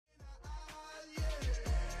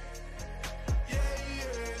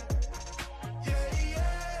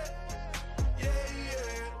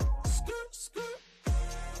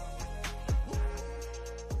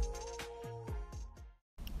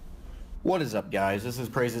What is up, guys? This is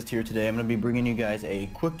Praizist here today. I'm going to be bringing you guys a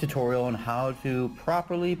quick tutorial on how to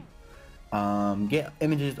properly get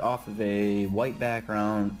images off of a white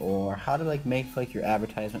background, or how to make your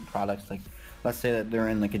advertisement products. Like, let's say that they're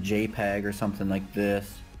in like a JPEG or something like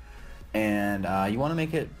this, and you want to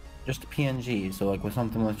make it just a PNG. So like with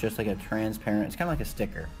something with just like a transparent, it's kind of like a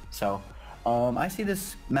sticker. So I see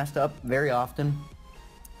this messed up very often.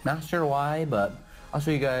 Not sure why, but I'll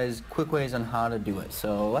show you guys quick ways on how to do it.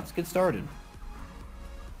 So let's get started.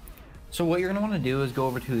 So what you're going to want to do is go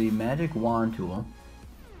over to the magic wand tool.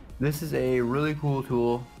 This is a really cool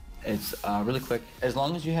tool. It's really quick. As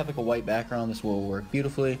long as you have like a white background, this will work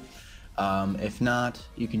beautifully. If not,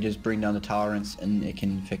 you can just bring down the tolerance and it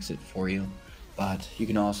can fix it for you. But you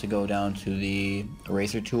can also go down to the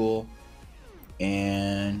eraser tool,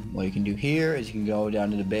 and what you can do here is you can go down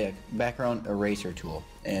to the background eraser tool,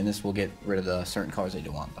 and this will get rid of the certain colors that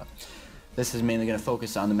you want. But this is mainly going to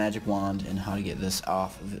focus on the magic wand and how to get this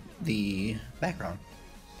off of the background.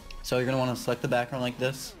 So you're going to want to select the background like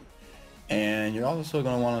this, and you're also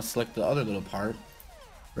going to want to select the other little part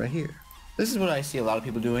right here. This is what I see a lot of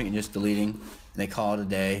people doing and just deleting, and they call it a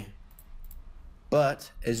day. But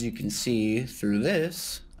as you can see through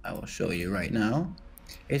this, I will show you right now,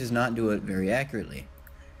 it does not do it very accurately.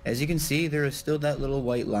 As you can see, there is still that little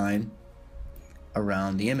white line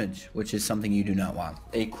around the image, which is something you do not want.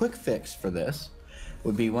 A quick fix for this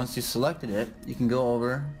would be, once you selected it, you can go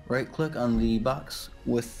over, right click on the box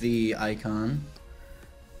with the icon,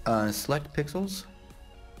 select pixels,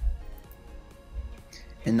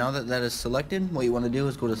 and now that that is selected, what you want to do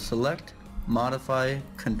is go to select, modify,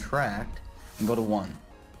 contract, and go to 1.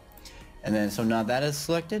 And then, so now that is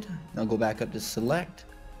selected, now go back up to select,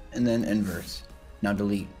 and then inverse. Now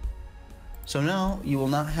delete. So now you will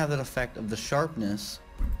not have that effect of the sharpness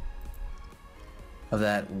of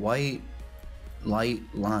that white light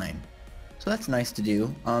line. So that's nice to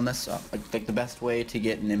do. That's like the best way to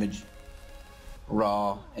get an image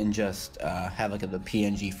raw and just have like the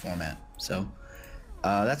PNG format. So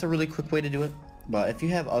that's a really quick way to do it. But if you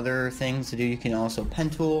have other things to do, you can also pen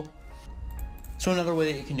tool. So another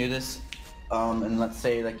way that you can do this, and let's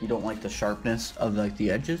say like you don't like the sharpness of like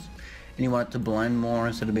the edges, and you want it to blend more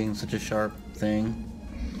instead of being such a sharp thing.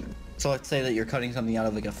 So let's say that you're cutting something out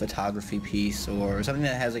of like a photography piece or something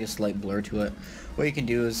that has like a slight blur to it. What you can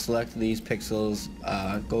do is select these pixels,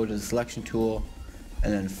 go to the selection tool,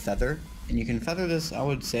 and then feather. And you can feather this, I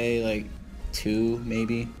would say like 2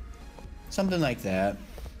 maybe, something like that.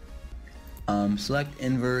 Select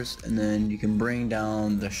inverse, and then you can bring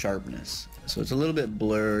down the sharpness. So it's a little bit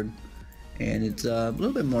blurred, and it's a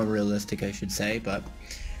little bit more realistic, I should say, but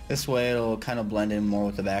this way it'll kind of blend in more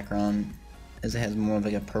with the background, as it has more of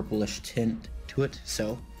like a purplish tint to it.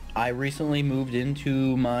 So I recently moved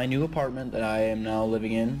into my new apartment that I am now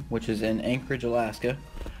living in, which is in Anchorage, Alaska.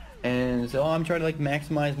 And so I'm trying to like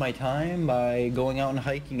maximize my time by going out and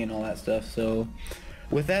hiking and all that stuff. So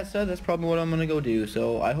with that said, that's probably what I'm gonna go do.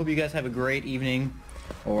 So I hope you guys have a great evening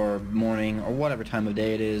or morning or whatever time of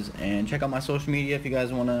day it is, and check out my social media if you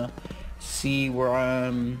guys want to see where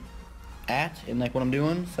I'm at and like what I'm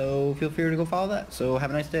doing. So feel free to go follow that. So have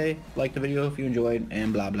a nice day, like the video if you enjoyed,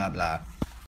 and blah blah blah.